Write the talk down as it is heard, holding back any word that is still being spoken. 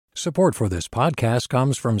Support for this podcast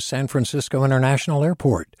comes from San Francisco International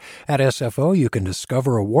Airport. At SFO, you can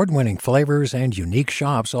discover award-winning flavors and unique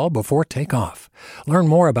shops all before takeoff. Learn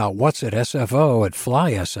more about what's at SFO at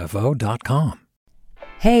flysfo.com.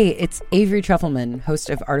 Hey, it's Avery Trufelman,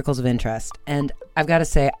 host of Articles of Interest, and I've got to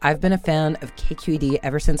say, I've been a fan of KQED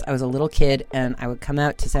ever since I was a little kid, and I would come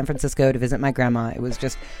out to San Francisco to visit my grandma. It was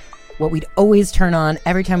just what we'd always turn on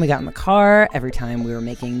every time we got in the car, every time we were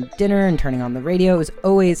making dinner and turning on the radio. It was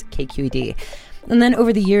always KQED. And then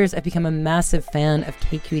over the years, I've become a massive fan of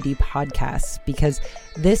KQED podcasts because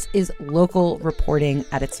this is local reporting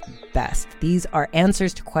at its best. These are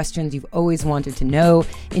answers to questions you've always wanted to know,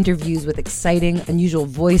 interviews with exciting, unusual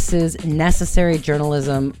voices, necessary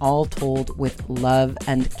journalism, all told with love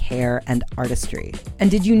and care and artistry. And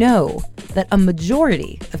did you know that a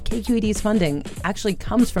majority of KQED's funding actually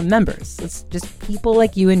comes from members? It's just people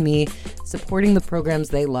like you and me supporting the programs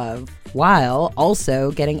they love, while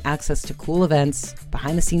also getting access to cool events,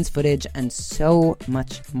 behind-the-scenes footage, and so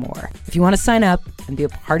much more. If you want to sign up and be a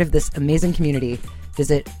part of this amazing community,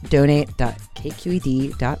 visit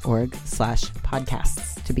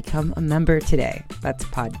donate.kqed.org/podcasts to become a member today. That's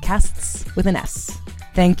podcasts with an S.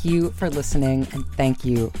 Thank you for listening, and thank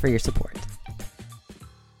you for your support.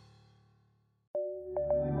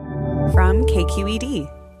 From KQED.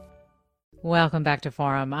 Welcome back to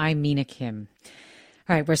Forum. I'm Mina Kim.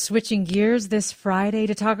 All right, we're switching gears this Friday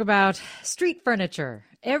to talk about street furniture.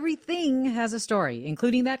 Everything has a story,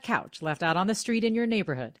 including that couch left out on the street in your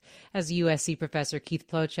neighborhood. As USC professor Keith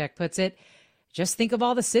Plotchek puts it, just think of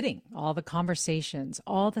all the sitting, all the conversations,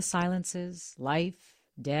 all the silences, life,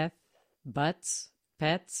 death, butts,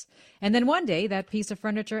 pets. And then one day that piece of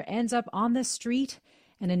furniture ends up on the street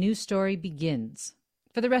and a new story begins.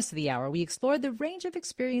 For the rest of the hour, we explored the range of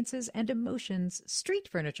experiences and emotions street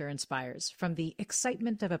furniture inspires, from the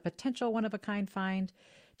excitement of a potential one-of-a-kind find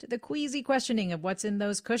to the queasy questioning of what's in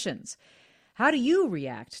those cushions. How do you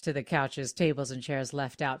react to the couches, tables, and chairs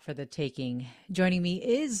left out for the taking? Joining me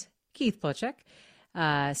is Keith Plotchek,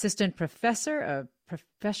 assistant professor of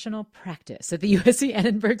professional practice at the USC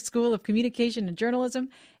Annenberg School of Communication and Journalism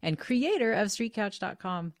and creator of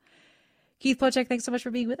StreetCouch.com. Keith Plotchek, thanks so much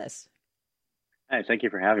for being with us. Hi, thank you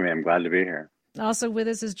for having me. I'm glad to be here. Also with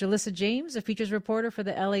us is Jalissa James, a features reporter for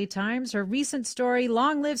the LA Times. Her recent story,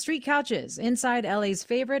 Long Live Street Couches, Inside LA's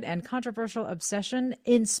Favorite and Controversial Obsession,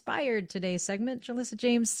 inspired today's segment. Jalissa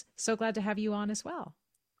James, so glad to have you on as well.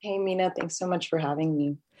 Hey, Mina, thanks so much for having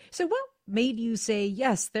me. So what made you say,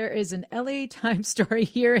 yes, there is an LA Times story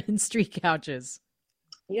here in Street Couches?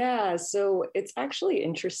 Yeah, so it's actually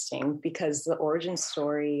interesting because the origin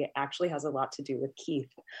story actually has a lot to do with Keith.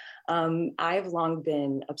 I've long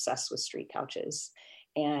been obsessed with street couches,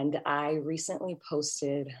 and I recently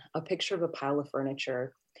posted a picture of a pile of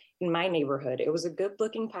furniture in my neighborhood. It was a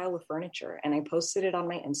good-looking pile of furniture, and I posted it on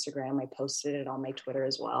my Instagram. I posted it on my Twitter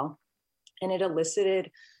as well, and it elicited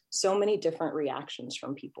so many different reactions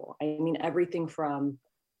from people. I mean, everything from,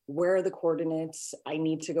 where are the coordinates? I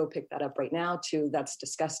need to go pick that up right now, to that's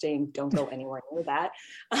disgusting. Don't go anywhere near that.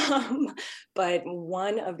 But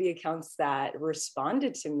one of the accounts that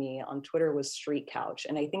responded to me on Twitter was Street Couch.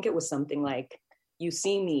 And I think it was something like, you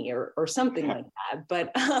see me, or something like that.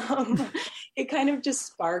 But it kind of just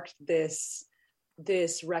sparked this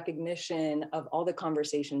recognition of all the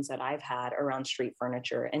conversations that I've had around street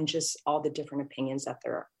furniture and just all the different opinions that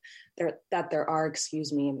there are,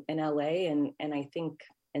 in LA. And I think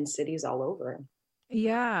in cities all over.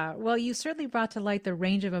 Yeah, well, you certainly brought to light the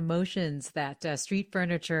range of emotions that street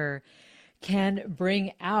furniture can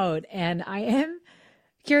bring out. And I am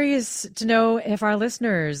curious to know if our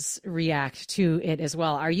listeners react to it as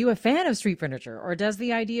well. Are you a fan of street furniture, or does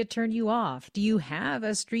the idea turn you off? Do you have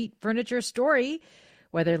a street furniture story?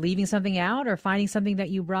 Whether leaving something out or finding something that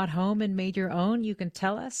you brought home and made your own, you can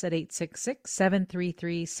tell us at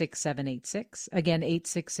 866-733-6786. Again,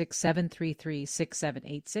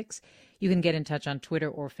 866-733-6786. You can get in touch on Twitter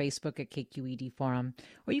or Facebook at KQED Forum,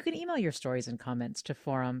 or you can email your stories and comments to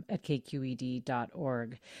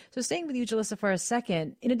forum@kqed.org. So staying with you, Jalissa, for a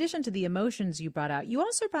second, in addition to the emotions you brought out, you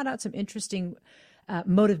also brought out some interesting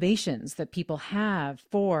motivations that people have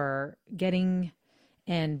for getting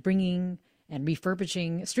and bringing and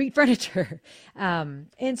refurbishing street furniture.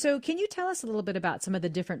 And so can you tell us a little bit about some of the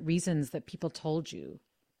different reasons that people told you?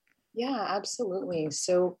 Yeah, absolutely.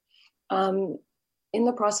 So in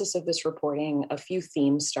the process of this reporting, a few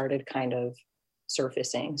themes started kind of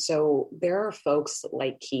surfacing. So there are folks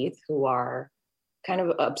like Keith who are kind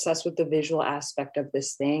of obsessed with the visual aspect of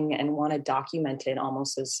this thing and want to document it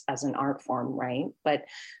almost as an art form, right? But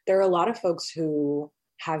there are a lot of folks who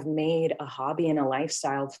have made a hobby and a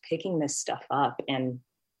lifestyle of picking this stuff up and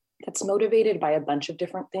that's motivated by a bunch of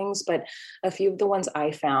different things, but a few of the ones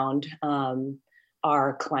I found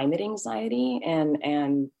are climate anxiety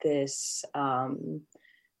and this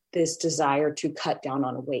desire to cut down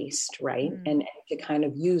on waste, right? And to kind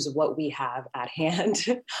of use what we have at hand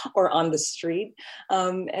or on the street.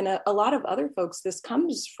 And a lot of other folks, this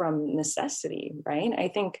comes from necessity, right? I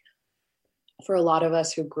think for a lot of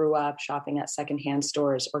us who grew up shopping at secondhand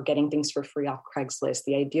stores or getting things for free off Craigslist,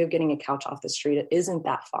 the idea of getting a couch off the street isn't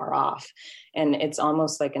that far off. And it's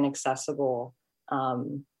almost like an accessible,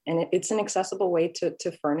 it's an accessible way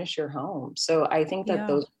to furnish your home. So I think that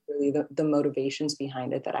those are really the motivations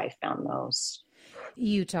behind it that I found most.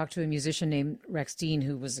 You talked to a musician named Rex Dean,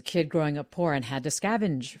 who was a kid growing up poor and had to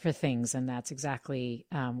scavenge for things. And that's exactly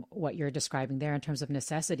what you're describing there in terms of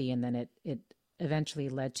necessity. And then it eventually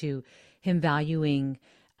led to him valuing,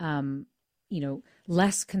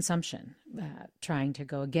 less consumption, trying to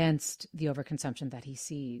go against the overconsumption that he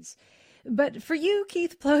sees. But for you,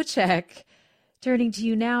 Keith Plotchek, turning to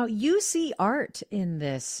you now, you see art in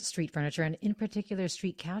this street furniture and in particular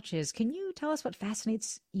street couches. Can you tell us what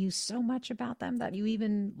fascinates you so much about them that you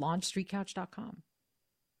even launched streetcouch.com?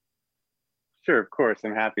 Sure, of course,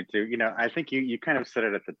 I'm happy to. I think you kind of said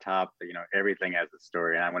it at the top that, everything has a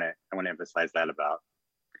story. And I want to emphasize that about,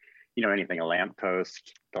 anything, a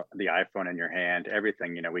lamppost, the iPhone in your hand,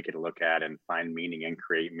 everything, we could look at and find meaning and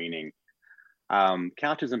create meaning.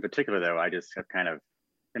 Couches in particular, though, I just have kind of,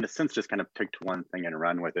 in a sense, just kind of picked one thing and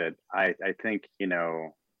run with it. I think, they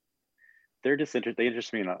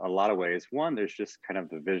interest me in a lot of ways. One, there's just kind of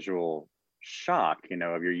the visual shock,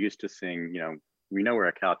 of you're used to seeing, we know where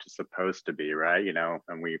a couch is supposed to be, right?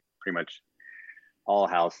 And we pretty much all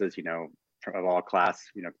houses, of all class,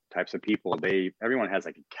 types of people, everyone has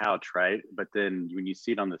like a couch, right? But then when you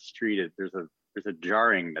see it on the street, there's a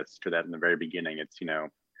jarringness to that in the very beginning. It's,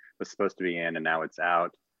 was supposed to be in and now it's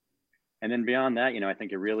out. And then beyond that, I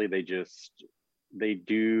think they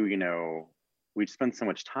do, we spend so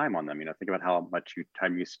much time on them, think about how much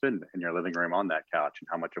time you spend in your living room on that couch and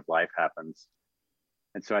how much of life happens.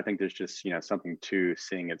 And so I think there's just, something to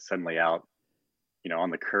seeing it suddenly out, on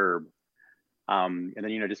the curb. And then,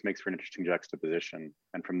 it just makes for an interesting juxtaposition.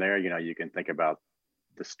 And from there, you can think about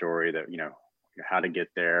the story that, how to get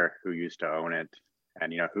there, who used to own it,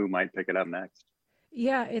 and, who might pick it up next.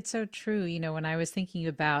 Yeah, it's so true. When I was thinking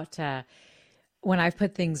about when I've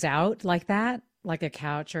put things out like that, like a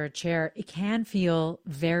couch or a chair, it can feel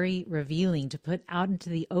very revealing to put out into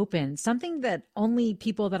the open, something that only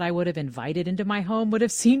people that I would have invited into my home would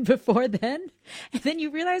have seen before then. And then you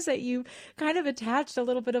realize that you kind of attached a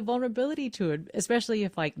little bit of vulnerability to it, especially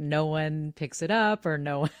if like no one picks it up or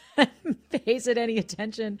no one pays it any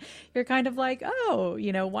attention. You're kind of like, oh,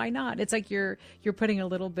 why not? It's like you're putting a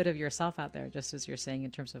little bit of yourself out there, just as you're saying,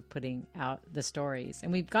 in terms of putting out the stories.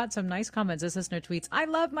 And we've got some nice comments. This listener tweets, I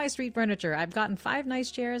love my street furniture. I've gotten 5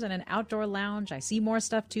 nice chairs and an outdoor lounge. I see more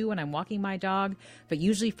stuff too when I'm walking my dog, but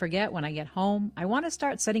usually forget when I get home. I want to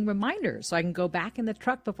start setting reminders so I can go back in the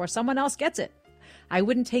truck before someone else gets it. I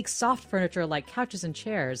wouldn't take soft furniture like couches and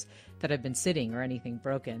chairs that have been sitting or anything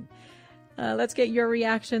broken. Let's get your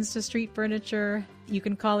reactions to street furniture. You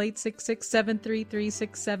can call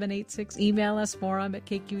 866-733-6786. Email us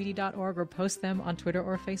forum@kqed.org or post them on Twitter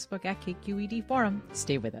or Facebook at KQED Forum.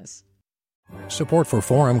 Stay with us. Support for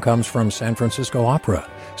Forum comes from San Francisco Opera.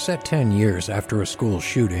 Set 10 years after a school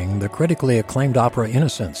shooting, the critically acclaimed opera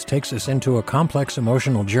Innocence takes us into a complex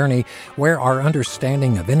emotional journey where our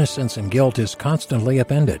understanding of innocence and guilt is constantly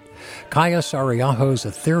upended. Kaya Sariaho's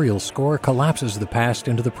ethereal score collapses the past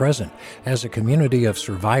into the present as a community of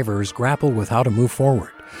survivors grapple with how to move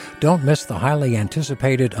forward. Don't miss the highly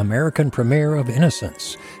anticipated American premiere of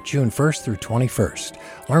Innocence, June 1st through 21st.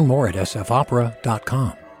 Learn more at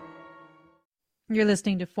sfopera.com. You're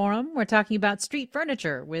listening to Forum. We're talking about street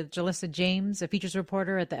furniture with Jalissa James, a features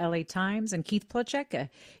reporter at the LA Times, and Keith Plotchek, a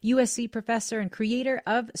USC professor and creator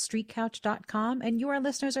of streetcouch.com. And you, our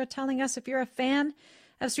listeners, are telling us if you're a fan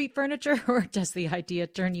of street furniture or does the idea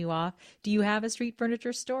turn you off? Do you have a street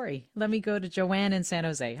furniture story? Let me go to Joanne in San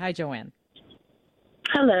Jose. Hi, Joanne.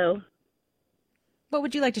 Hello. What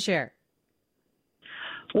would you like to share?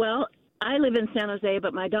 Well, I live in San Jose,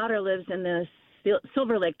 but my daughter lives in the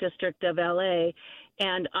Silver Lake district of LA,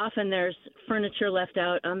 and often there's furniture left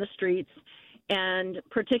out on the streets, and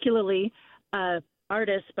particularly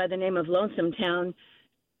artist by the name of Lonesome Town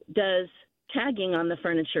does tagging on the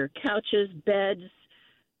furniture, couches, beds,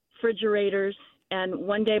 refrigerators, and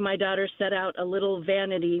one day my daughter set out a little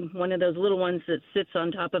vanity, one of those little ones that sits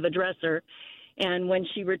on top of a dresser, and when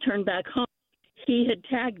she returned back home, he had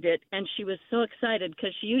tagged it, and she was so excited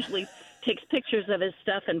because she usually takes pictures of his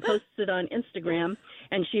stuff and posts it on Instagram,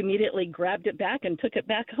 and she immediately grabbed it back and took it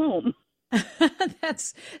back home.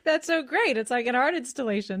 That's so great. It's like an art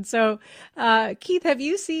installation. So, Keith, have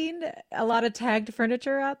you seen a lot of tagged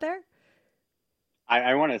furniture out there?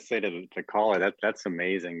 I want to say to the caller that's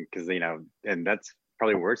amazing because and that's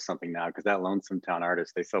probably worth something now because that Lonesome Town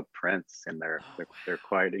artist, they sell prints and they're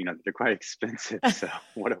quite they're quite expensive. So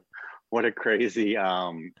what a crazy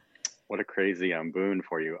boon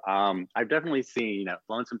for you. I've definitely seen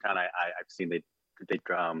Lonesome Town. I've seen the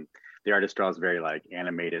artist draws very like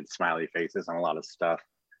animated smiley faces on a lot of stuff.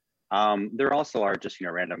 There also are just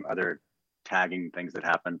random other tagging things that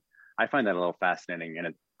happen. I find that a little fascinating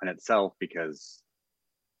in itself because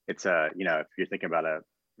it's if you're thinking about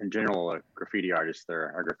in general, a graffiti artist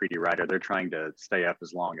or a graffiti writer, they're trying to stay up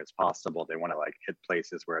as long as possible. They want to like hit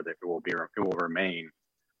places where it will remain.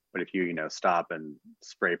 But if you stop and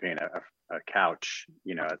spray paint a couch,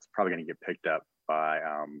 it's probably going to get picked up by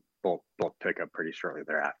bulk pickup pretty shortly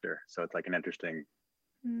thereafter. So it's like an interesting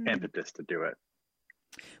impetus to do it.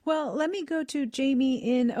 Well, let me go to Jamie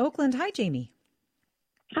in Oakland. Hi, Jamie.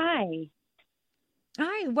 Hi.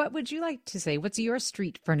 Hi. What would you like to say? What's your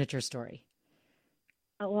street furniture story?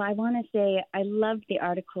 Well, I want to say I loved the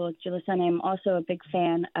article, Julissa, and I'm also a big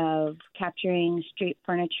fan of capturing street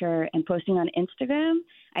furniture and posting on Instagram.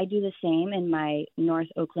 I do the same in my North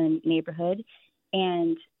Oakland neighborhood.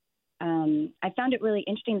 And I found it really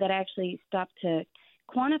interesting that I actually stopped to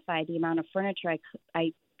quantify the amount of furniture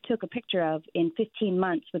I took a picture of in 15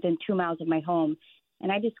 months within 2 miles of my home.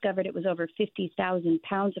 And I discovered it was over 50,000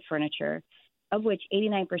 pounds of furniture, of which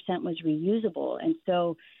 89% was reusable. And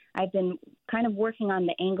so I've been kind of working on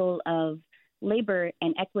the angle of labor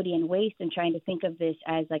and equity and waste and trying to think of this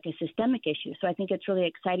as like a systemic issue. So I think it's really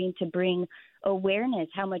exciting to bring awareness,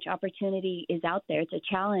 how much opportunity is out there. It's a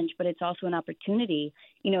challenge, but it's also an opportunity,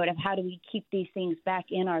 of how do we keep these things back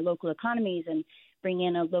in our local economies and bring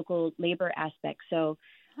in a local labor aspect. So,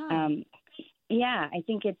 I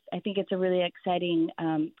think it's a really exciting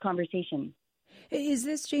conversation. Is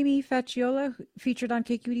this Jamie Facciola featured on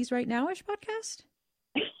KQED's Right Now-ish podcast?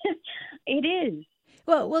 It is.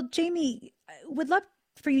 Well, Jamie, would love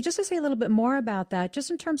for you just to say a little bit more about that,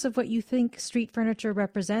 just in terms of what you think street furniture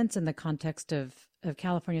represents in the context of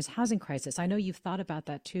California's housing crisis. I know you've thought about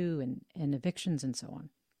that too, and evictions and so on.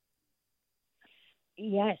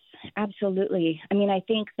 Yes, absolutely. I mean, I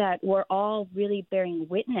think that we're all really bearing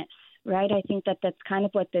witness, right? I think that that's kind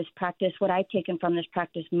of what I've taken from this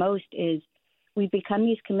practice most is we've become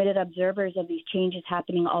these committed observers of these changes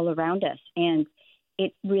happening all around us. And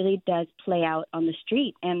it really does play out on the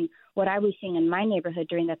street. And what I was seeing in my neighborhood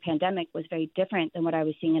during the pandemic was very different than what I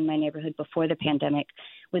was seeing in my neighborhood before the pandemic.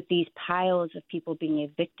 With these piles of people being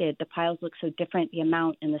evicted, the piles look so different, the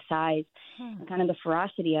amount and the size, and kind of the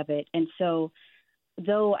ferocity of it. And so,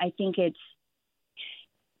 though I think it's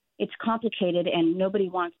complicated and nobody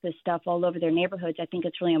wants this stuff all over their neighborhoods, I think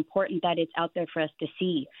it's really important that it's out there for us to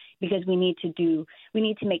see, because we need to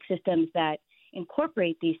make systems that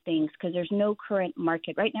incorporate these things, because there's no current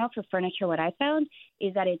market right now for furniture. What I found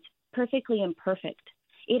is that it's perfectly imperfect.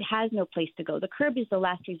 It has no place to go. The curb is the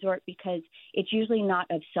last resort because it's usually not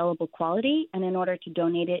of sellable quality, and in order to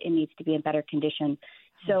donate it, it needs to be in better condition.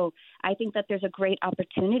 So I think that there's a great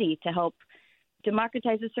opportunity to help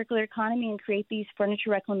democratize the circular economy and create these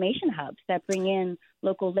furniture reclamation hubs that bring in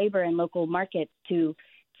local labor and local markets to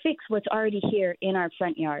fix what's already here in our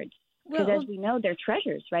front yards. Because as we know, they're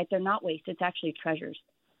treasures, right? They're not waste. It's actually treasures.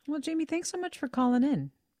 Well, Jamie, thanks so much for calling in.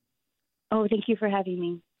 Oh, thank you for having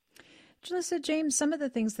me. Julissa, James, some of the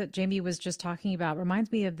things that Jamie was just talking about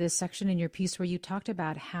reminds me of this section in your piece where you talked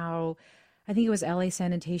about how, I think it was LA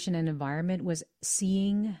Sanitation and Environment was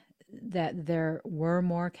seeing that there were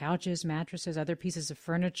more couches, mattresses, other pieces of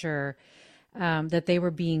furniture that they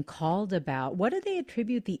were being called about. What do they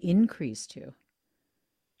attribute the increase to?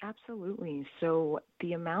 Absolutely. So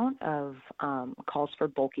the amount of calls for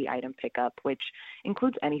bulky item pickup, which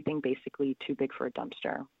includes anything basically too big for a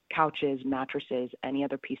dumpster, couches, mattresses, any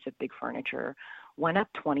other piece of big furniture, went up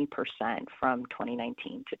 20% from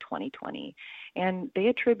 2019 to 2020. And they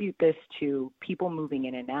attribute this to people moving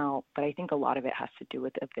in and out, but I think a lot of it has to do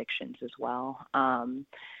with evictions as well.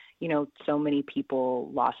 So many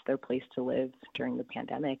people lost their place to live during the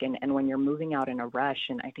pandemic. And when you're moving out in a rush,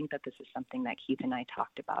 and I think that this is something that Keith and I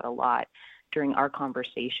talked about a lot during our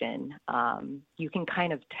conversation, you can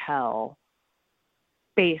kind of tell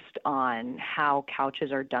based on how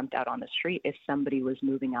couches are dumped out on the street if somebody was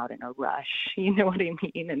moving out in a rush. You know what I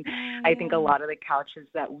mean? And I think a lot of the couches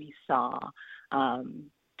that we saw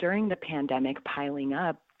during the pandemic piling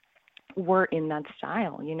up, were in that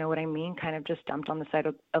style. You know what I mean? Kind of just dumped on the side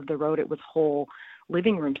of the road. It was whole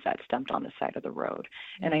living room sets dumped on the side of the road.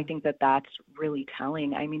 And I think that that's really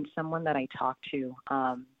telling. I mean, someone that I talked to,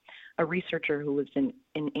 a researcher who lives in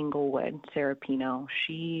Inglewood, Sarah Pino,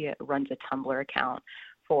 she runs a Tumblr account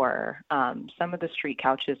for some of the street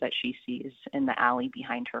couches that she sees in the alley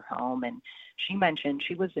behind her home. And she mentioned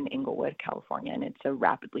she lives in Inglewood, California, and it's a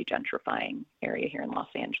rapidly gentrifying area here in Los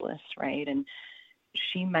Angeles, right? And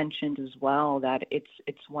she mentioned as well that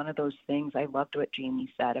it's one of those things. I loved what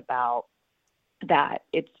Jamie said about that.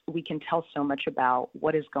 We can tell so much about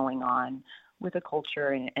what is going on with a culture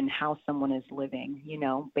and how someone is living, you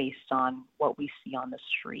know, based on what we see on the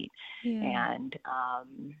street. Yeah. And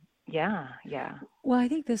yeah. Well, I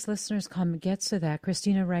think this listener's comment gets to that.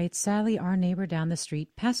 Christina writes, Sally, our neighbor down the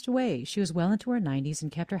street, passed away. She was well into her 90s and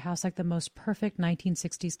kept her house like the most perfect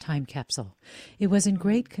 1960s time capsule. It was in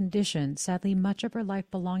great condition. Sadly, much of her life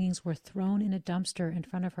belongings were thrown in a dumpster in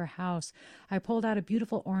front of her house. I pulled out a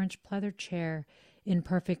beautiful orange pleather chair in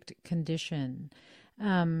perfect condition.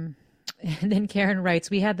 And then Karen writes,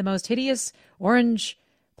 we had the most hideous orange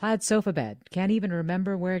plaid sofa bed. Can't even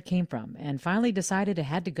remember where it came from. And finally decided it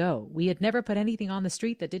had to go. We had never put anything on the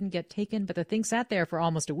street that didn't get taken, but the thing sat there for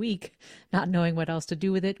almost a week. Not knowing what else to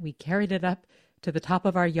do with it, we carried it up to the top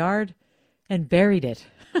of our yard and buried it.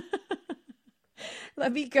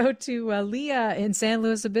 Let me go to Leah in San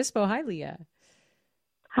Luis Obispo. Hi, Leah.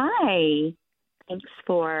 Hi. Thanks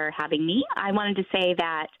for having me. I wanted to say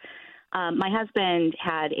that my husband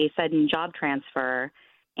had a sudden job transfer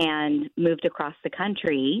and moved across the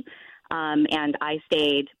country, and I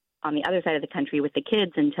stayed on the other side of the country with the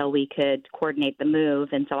kids until we could coordinate the move.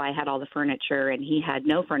 And so I had all the furniture, and he had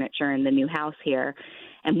no furniture in the new house here.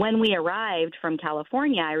 And when we arrived from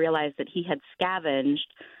California, I realized that he had scavenged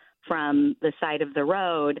from the side of the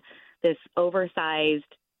road this oversized,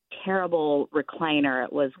 terrible recliner.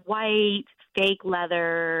 It was white, fake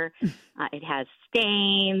leather. It has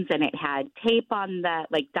stains, and it had tape on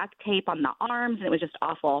duct tape on the arms, and it was just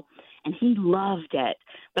awful. And he loved it,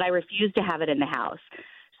 but I refused to have it in the house.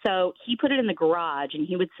 So he put it in the garage, and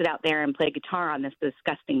he would sit out there and play guitar on this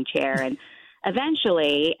disgusting chair. And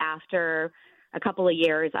eventually, after a couple of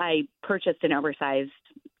years, I purchased an oversized,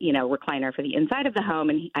 recliner for the inside of the home,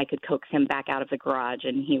 and I could coax him back out of the garage,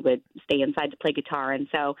 and he would stay inside to play guitar. And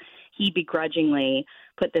so he begrudgingly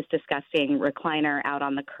put this disgusting recliner out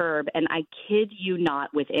on the curb, and I kid you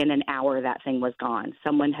not, within an hour, that thing was gone.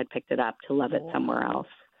 Someone had picked it up to love it somewhere else.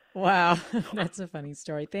 Wow, that's a funny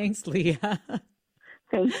story. Thanks, Leah.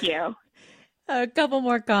 Thank you. A couple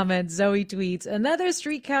more comments. Zoe tweets, another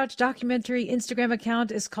Street Couch documentary Instagram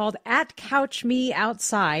account is called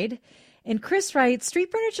 @CouchMeOutside. And Chris writes,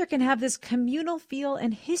 street furniture can have this communal feel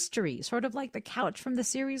and history, sort of like the couch from the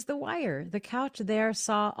series The Wire. The couch there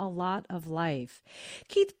saw a lot of life.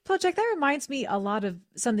 Keith Plojek, that reminds me a lot of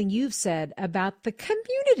something you've said about the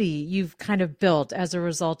community you've kind of built as a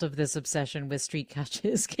result of this obsession with street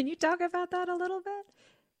couches. Can you talk about that a little bit?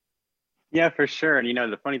 Yeah, for sure. And,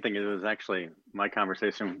 the funny thing is, it was actually my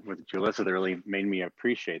conversation with Julissa that really made me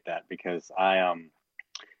appreciate that, because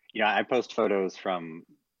I post photos from,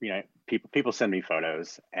 people send me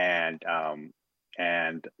photos, and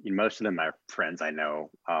most of them are friends I know,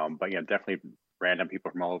 but definitely random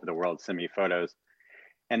people from all over the world send me photos,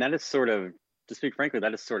 and that is sort of, to speak frankly,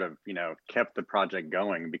 that is sort of kept the project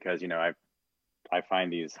going, because I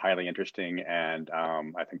find these highly interesting, and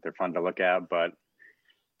I think they're fun to look at, but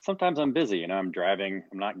sometimes I'm busy, I'm driving.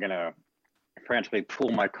 I'm not gonna frantically pull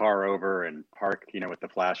my car over and park, with the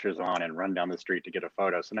flashers on and run down the street to get a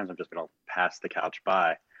photo. Sometimes I'm just gonna pass the couch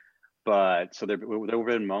by. But so there have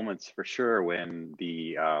been moments for sure when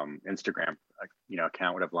the Instagram,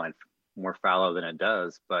 account would have lined more fallow than it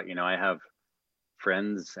does. But I have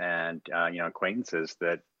friends and acquaintances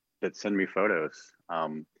that send me photos.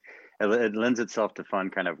 It lends itself to fun,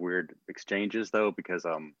 kind of weird exchanges, though, because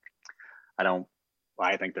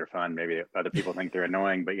I think they're fun. Maybe other people think they're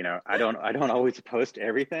annoying, but I don't always post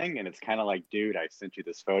everything. And it's kind of like, dude, I sent you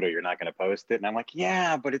this photo, you're not going to post it. And I'm like,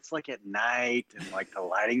 yeah, but it's like at night, and like the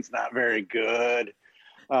lighting's not very good.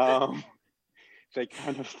 They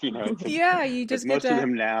kind of, you just most of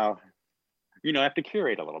them now, I have to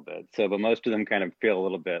curate a little bit. So, but most of them kind of feel a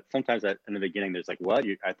little bit. Sometimes in the beginning, there's like, what?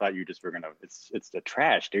 I thought you just were gonna. It's the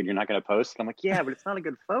trash, dude. You're not gonna post. I'm like, yeah, but it's not a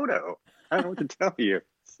good photo. I don't know what to tell you.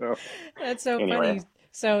 So that's so funny.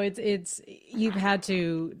 So it's you've had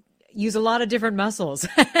to use a lot of different muscles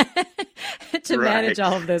to manage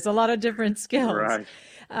all of this. A lot of different skills. Right.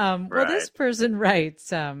 Well, this person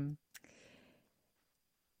writes.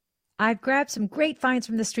 I've grabbed some great finds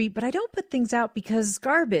from the street, but I don't put things out because it's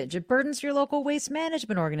garbage. It burdens your local waste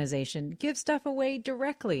management organization. Give stuff away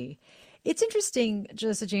directly. It's interesting,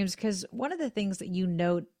 Jalissa James, because one of the things that you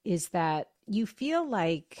note is that you feel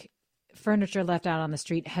like furniture left out on the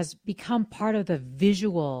street has become part of the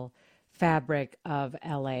visual fabric of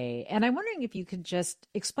LA. And I'm wondering if you could just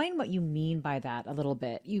explain what you mean by that a little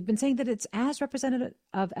bit. You've been saying that it's as representative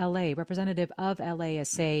of LA as,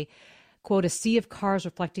 say, quote, a sea of cars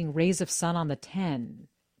reflecting rays of sun on the 10.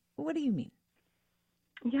 What do you mean?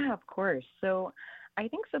 Yeah, of course. So I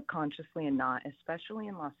think subconsciously and not, especially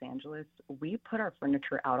in Los Angeles, we put our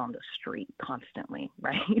furniture out on the street constantly,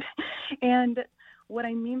 right? And what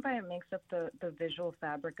I mean by it makes up the visual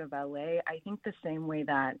fabric of LA, I think the same way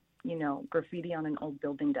that, you know, graffiti on an old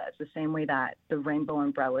building does, the same way that the rainbow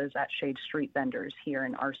umbrellas at Shade Street vendors here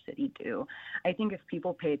in our city do. I think if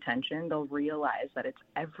people pay attention, they'll realize that it's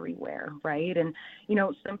everywhere, right? And, you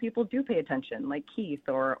know, some people do pay attention, like Keith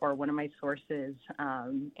or one of my sources,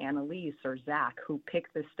 Annalise or Zach, who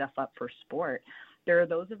pick this stuff up for sport. There are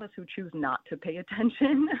those of us who choose not to pay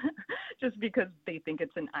attention just because they think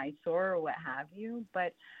it's an eyesore or what have you.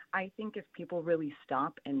 But I think if people really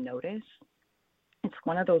stop and notice, it's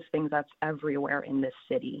one of those things that's everywhere in this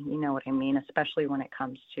city. You know what I mean? Especially when it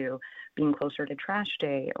comes to being closer to trash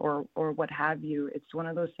day or what have you. It's one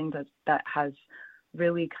of those things that has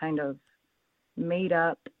really kind of made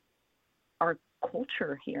up our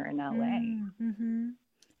culture here in LA. Mm-hmm.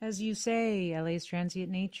 As you say, LA's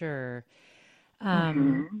transient nature.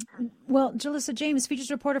 Well, Jalissa James, features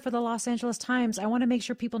reporter for the Los Angeles Times. I want to make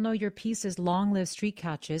sure people know your piece is Long Live Street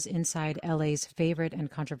Couches, Inside LA's Favorite and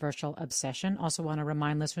Controversial Obsession. Also want to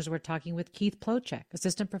remind listeners we're talking with Keith Plotchek,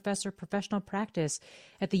 Assistant Professor of Professional Practice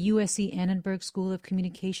at the USC Annenberg School of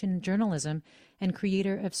Communication and Journalism and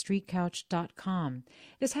creator of StreetCouch.com.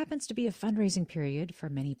 This happens to be a fundraising period for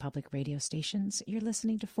many public radio stations. You're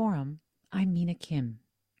listening to Forum. I'm Mina Kim.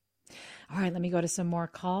 All right, let me go to some more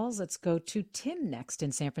calls. Let's go to Tim next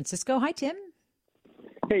in San Francisco. Hi, Tim.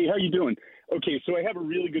 Hey, how you doing? Okay, so I have a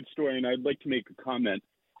really good story, and I'd like to make a comment.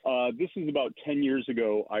 This is about 10 years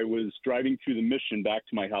ago. I was driving through the Mission back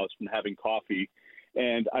to my house from having coffee,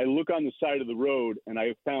 and I look on the side of the road, and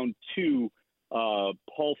I found two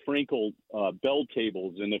Paul Frankel bell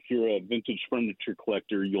tables. And if you're a vintage furniture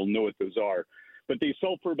collector, you'll know what those are. But they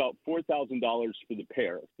sold for about $4,000 for the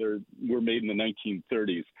pair. They were made in the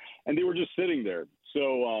 1930s, and they were just sitting there.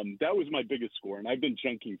 So that was my biggest score, and I've been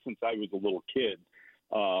junking since I was a little kid.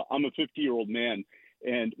 I'm a 50-year-old man,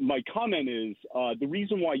 and my comment is the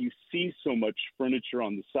reason why you see so much furniture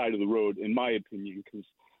on the side of the road, in my opinion, because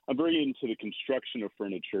I'm very into the construction of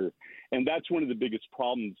furniture, and that's one of the biggest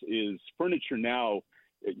problems is furniture now.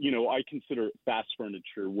 You know, I consider it fast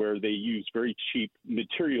furniture where they use very cheap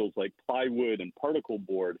materials like plywood and particle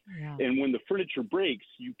board. Yeah. And when the furniture breaks,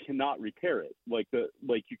 you cannot repair it like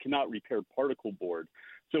you cannot repair particle board.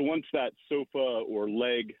 So once that sofa or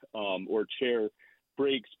leg or chair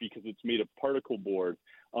breaks because it's made of particle board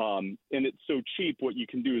and it's so cheap, what you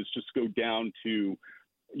can do is just go down to,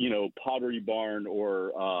 you know, Pottery Barn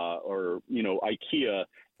or you know, IKEA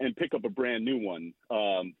and pick up a brand new one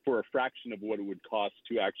for a fraction of what it would cost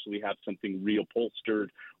to actually have something reupholstered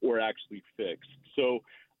or actually fixed. So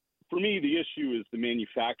for me, the issue is the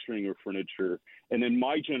manufacturing of furniture. And then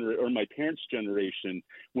my parents' generation,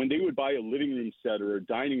 when they would buy a living room set or a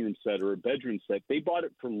dining room set or a bedroom set, they bought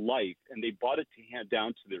it for life and they bought it to hand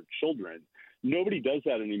down to their children. Nobody does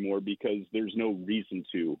that anymore because there's no reason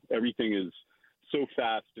to. Everything is so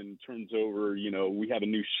fast and turns over. You know, we have a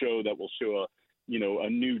new show that will show a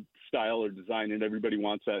new style or design, and everybody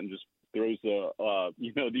wants that and just throws the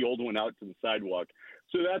old one out to the sidewalk.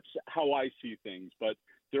 So that's how I see things. But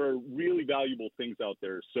there are really valuable things out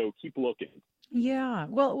there, so keep looking. Yeah.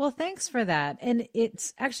 Well, thanks for that. And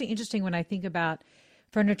it's actually interesting when I think about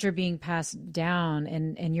furniture being passed down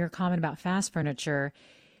and your comment about fast furniture.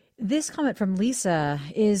 This comment from Lisa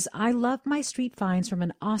is, I love my street finds from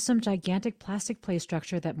an awesome gigantic plastic play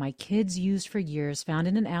structure that my kids used for years, found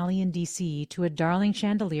in an alley in D.C., to a darling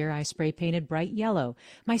chandelier I spray painted bright yellow.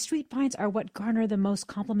 My street finds are what garner the most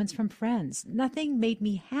compliments from friends. Nothing made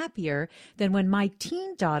me happier than when my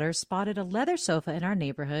teen daughter spotted a leather sofa in our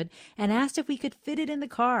neighborhood and asked if we could fit it in the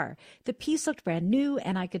car. The piece looked brand new,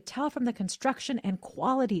 and I could tell from the construction and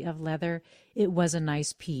quality of leather it was a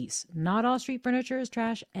nice piece. Not all street furniture is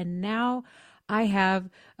trash, and now I have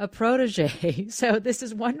a protege. So this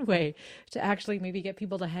is one way to actually maybe get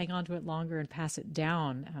people to hang on to it longer and pass it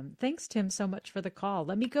down. Thanks, Tim, so much for the call.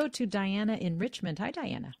 Let me go to Diana in Richmond. Hi,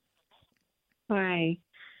 Diana. Hi.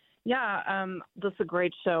 This is a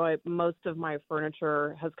great show. Most of my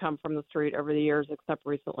furniture has come from the street over the years, except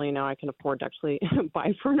recently. Now I can afford to actually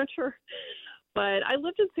buy furniture. But I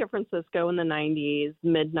lived in San Francisco in the 90s,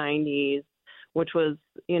 mid-90s, which was,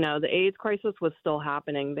 the AIDS crisis was still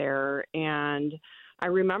happening there. And I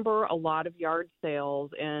remember a lot of yard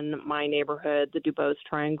sales in my neighborhood, the Dubois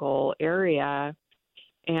Triangle area.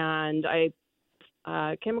 And I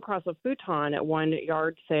came across a futon at one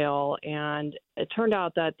yard sale, and it turned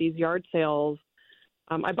out that these yard sales,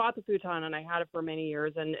 I bought the futon and I had it for many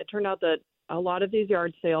years, and it turned out that a lot of these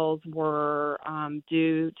yard sales were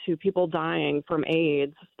due to people dying from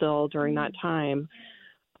AIDS still during that time.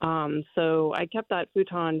 So I kept that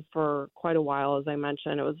futon for quite a while, as I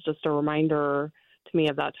mentioned. It was just a reminder to me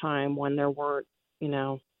of that time when there weren't,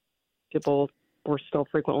 people were still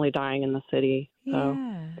frequently dying in the city. So.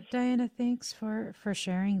 Yeah, Diana, thanks for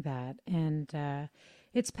sharing that. And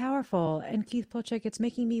it's powerful. And Keith Polchek, it's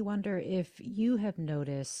making me wonder if you have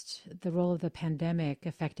noticed the role of the pandemic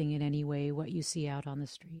affecting in any way what you see out on the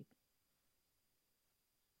street.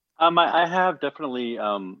 I have definitely,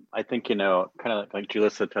 I think, kind of like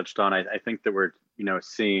Julissa touched on, I think that we're,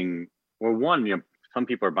 seeing, well, one, some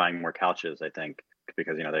people are buying more couches, I think,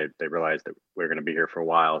 because, they realize that we're going to be here for a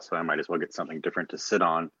while, so I might as well get something different to sit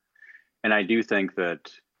on. And I do think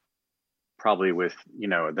that probably with,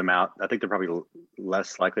 them out, I think they're probably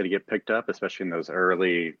less likely to get picked up, especially in those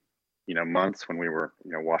early, months when we were,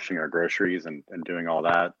 washing our groceries and doing all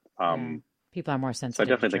that. People are more sensitive. So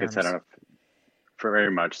I definitely think it's set up for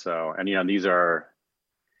very much so. And, there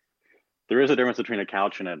is a difference between a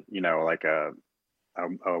couch and like a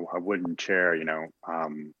wooden chair,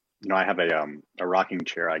 I have a rocking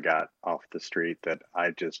chair I got off the street that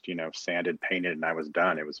I just, sanded, painted, and I was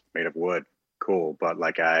done. It was made of wood. Cool. But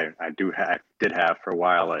like I did have for a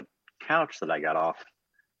while a couch that I got off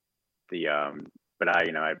the, but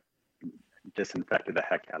I disinfected the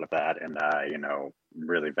heck out of that, and I,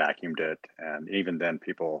 really vacuumed it. And even then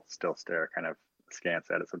people still stare kind of askance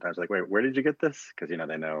at it sometimes, like, wait, where did you get this? Because,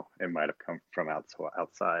 they know it might have come from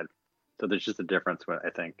outside. So there's just a difference. I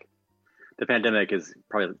think the pandemic has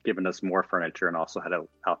probably given us more furniture and also had it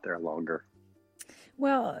out there longer.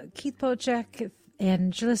 Well, Keith Polchek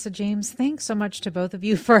and Julissa James, thanks so much to both of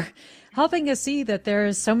you for helping us see that there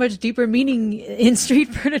is so much deeper meaning in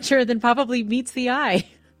street furniture than probably meets the eye.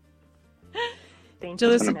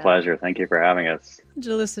 It's been a pleasure. Thank you for having us.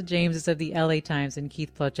 Julissa James is of the LA Times, and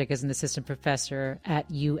Keith Polchek is an assistant professor at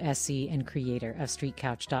USC and creator of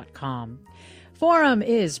StreetCouch.com. Forum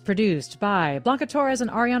is produced by Blanca Torres and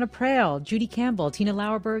Ariana Prael, Judy Campbell, Tina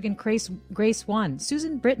Lauerberg, and Grace One.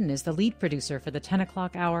 Susan Britton is the lead producer for the 10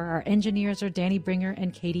 o'clock hour. Our engineers are Danny Bringer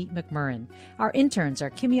and Katie McMurrin. Our interns are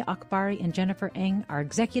Kimia Akbari and Jennifer Eng. Our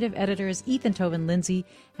executive editor is Ethan Tobin Lindsay,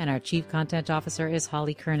 and our chief content officer is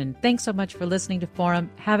Holly Kernan. Thanks so much for listening to Forum.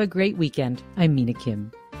 Have a great weekend. I'm Mina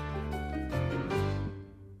Kim.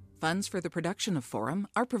 Funds for the production of Forum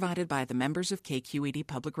are provided by the members of KQED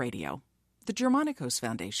Public Radio, the Germanicos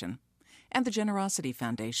Foundation, and the Generosity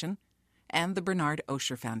Foundation, and the Bernard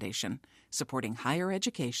Osher Foundation, supporting higher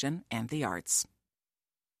education and the arts.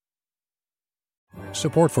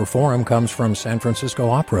 Support for Forum comes from San Francisco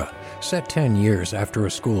Opera. Set 10 years after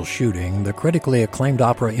a school shooting, the critically acclaimed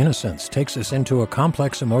opera Innocence takes us into a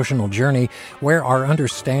complex emotional journey where our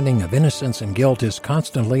understanding of innocence and guilt is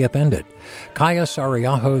constantly upended. Kaya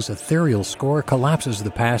Sariaho's ethereal score collapses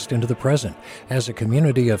the past into the present as a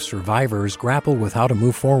community of survivors grapple with how to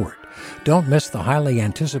move forward. Don't miss the highly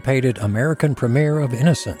anticipated American premiere of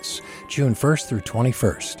Innocence, June 1st through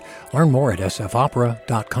 21st. Learn more at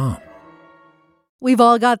sfopera.com. We've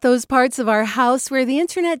all got those parts of our house where the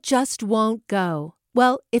internet just won't go.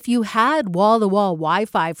 Well, if you had wall-to-wall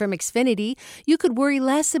Wi-Fi from Xfinity, you could worry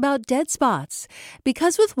less about dead spots.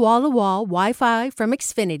 Because with wall-to-wall Wi-Fi from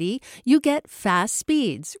Xfinity, you get fast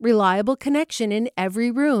speeds, reliable connection in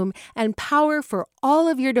every room, and power for all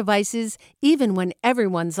of your devices, even when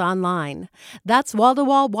everyone's online. That's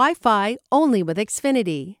wall-to-wall Wi-Fi only with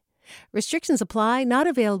Xfinity. Restrictions apply, not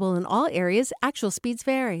available in all areas. Actual speeds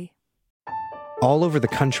vary. All over the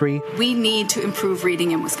country, we need to improve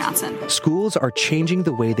reading in Wisconsin. Schools are changing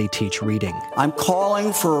the way they teach reading. I'm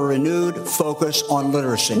calling for a renewed focus on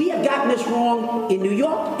literacy. We have gotten this wrong in New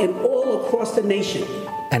York and all across the nation.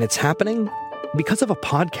 And it's happening because of a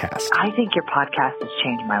podcast. I think your podcast has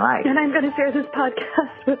changed my life. And I'm going to share this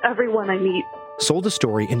podcast with everyone I meet. Sold a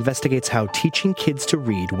Story investigates how teaching kids to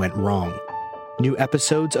read went wrong. New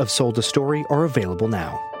episodes of Sold a Story are available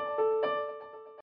now.